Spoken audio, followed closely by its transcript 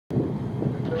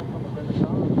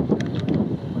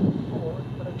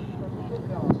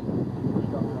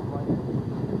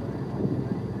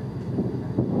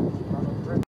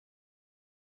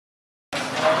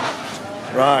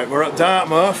Right, we're at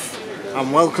Dartmouth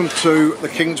and welcome to the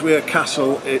Kingswear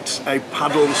Castle. It's a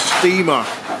paddle steamer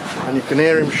and you can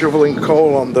hear him shoveling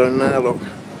coal on down there, look.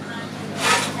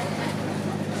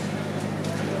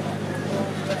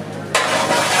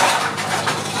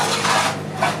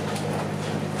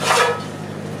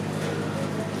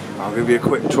 I'll give you a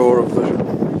quick tour of the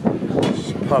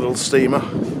paddle steamer.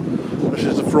 This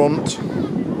is the front.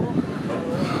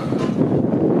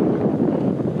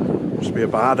 Must be a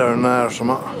bar down there or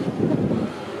something.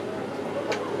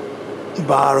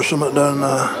 Bar or something down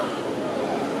there.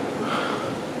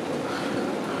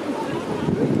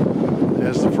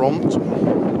 There's the front.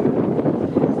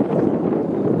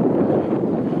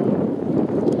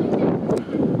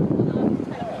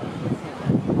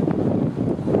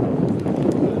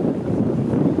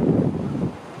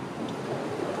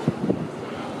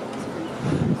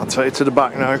 I'll take you to the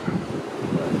back now.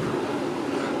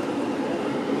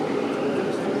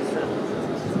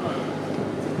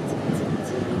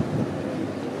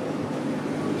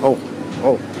 Oh,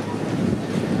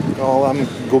 all them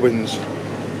gubbins.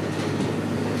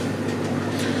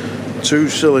 2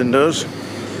 cylinders.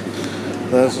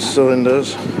 There's the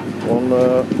cylinders. One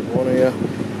here.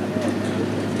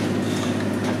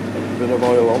 Bit of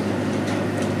oil on.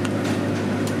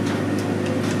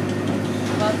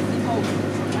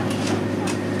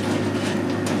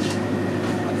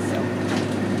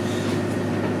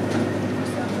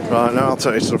 Right, now I'll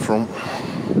take you to the front.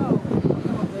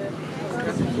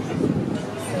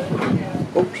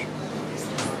 Oops.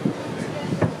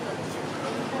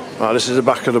 Right, this is the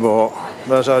back of the boat.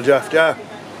 There's our Jeff. Yeah.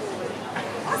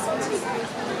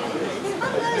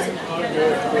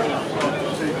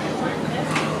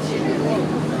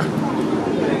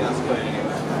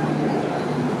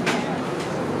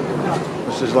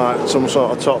 This is like some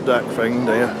sort of top deck thing,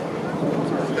 do you?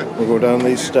 We'll go down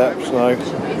these steps now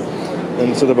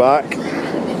into the back,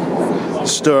 the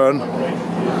stern.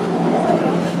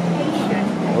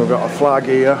 We've got a flag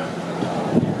here.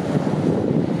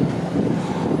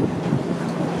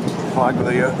 Flag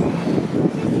there.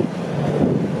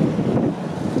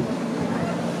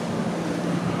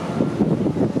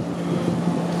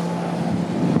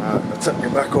 Right, I'll take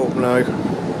it back up now.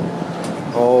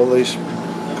 All these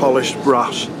polished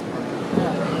brass.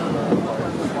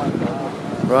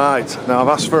 Right, now I've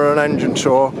asked for an engine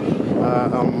tour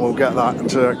and we'll get that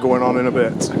going on in a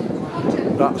bit.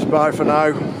 That's bye for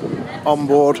now. On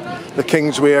board the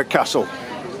Kingswear Castle.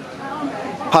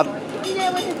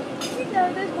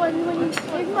 There's one when you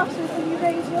with muscles and you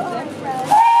raise your eyebrows.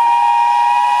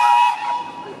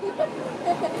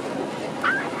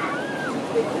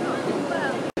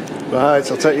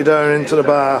 Right, I'll take you down into the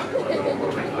bar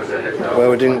where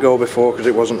we didn't go before because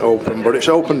it wasn't open, but it's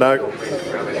open now.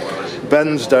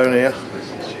 Ben's down here.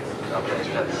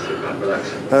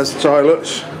 There's the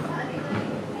toilets.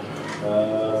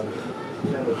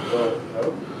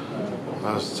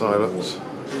 There's the toilets.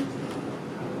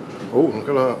 Oh, look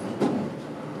at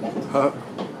that.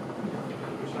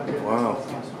 Wow.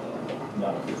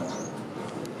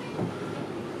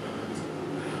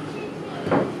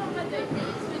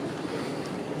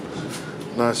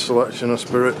 Nice selection of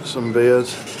spirits and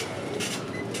beers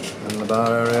in the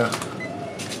bar area.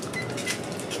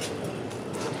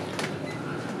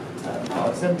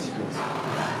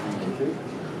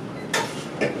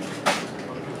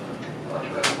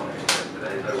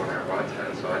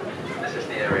 This is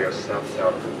the area of South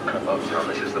Town and above town.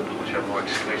 This is the portion more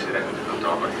exclusive end of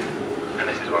Dartmouth. And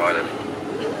this is where I live.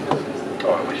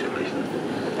 Or I wish at least.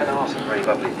 And there are some very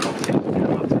lovely properties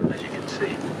above town, as you can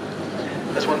see.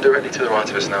 There's one directly to the right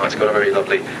of us now. It's got a very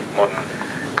lovely modern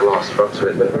glass front to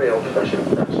it, but a very old-fashioned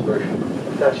thatched roof.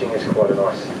 Thatching is quite a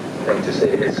nice thing to see.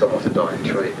 It's somewhat a dying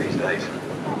trade these days.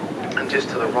 And just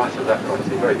to the right of that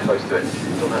property, very close to it,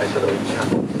 you'll notice a little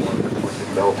chapel, one with a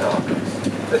pointed bell tower.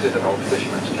 This is an old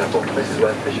fisherman's chapel. This is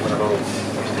where fishermen of old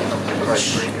used to come to great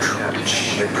free catch.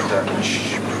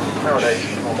 Nowadays,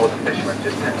 more modern fishermen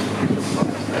just tend to use the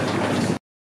buckets there.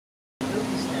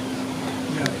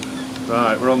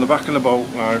 Right, we're on the back of the boat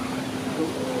now,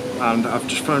 and I've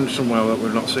just found somewhere that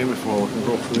we've not seen before. We can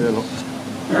go through here, look.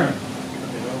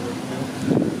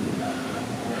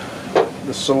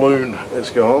 The saloon, it's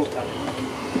called.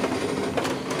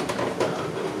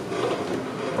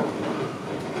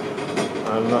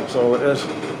 And that's all it is.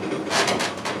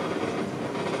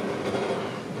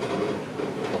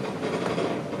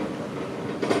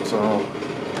 So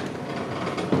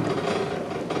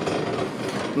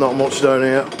not much down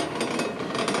here.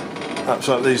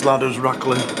 Except these ladders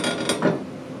rattling.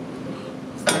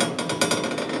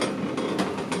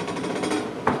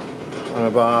 And a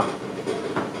bar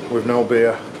with no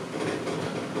beer.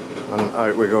 And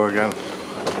out we go again.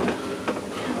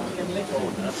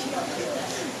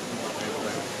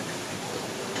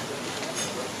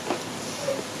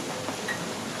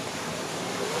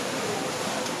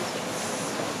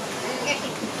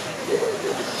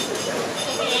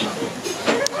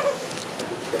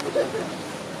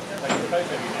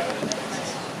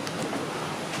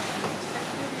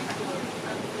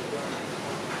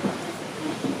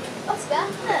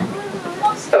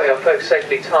 So we are folks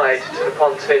safely tied to the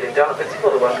pontoon in Dartford. You're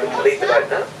more than welcome to leave the boat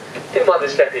now. Didn't mind the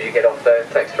step as you get off though.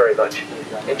 Thanks very much.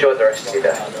 Enjoy the rest of your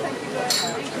day.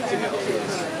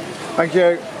 Thank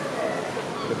you.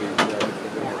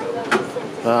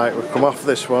 Right, we've come off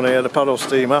this one here, the paddle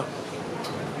steamer.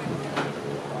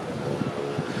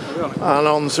 And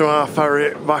on to our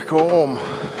ferry back home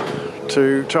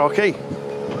to Torquay.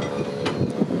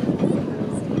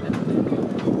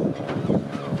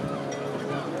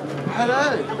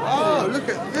 Hello. Oh, look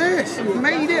at this. You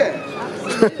made it.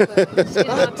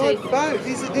 Boat.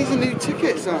 These are new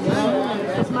tickets, aren't they?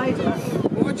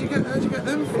 How'd you get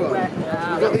them from? You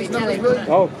got these numbers, Luke?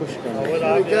 Oh, push it.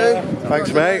 There we go.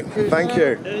 Thanks, mate. Thank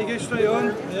you. There you go, straight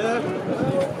on. Yeah.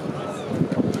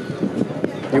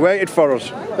 You waited for us?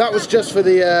 That was just for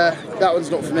the. That one's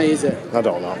not for me, is it? I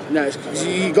don't know. No, it's 'cause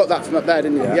you got that from up there,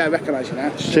 didn't you? Yeah, I recognise you now.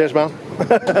 Cheers, man.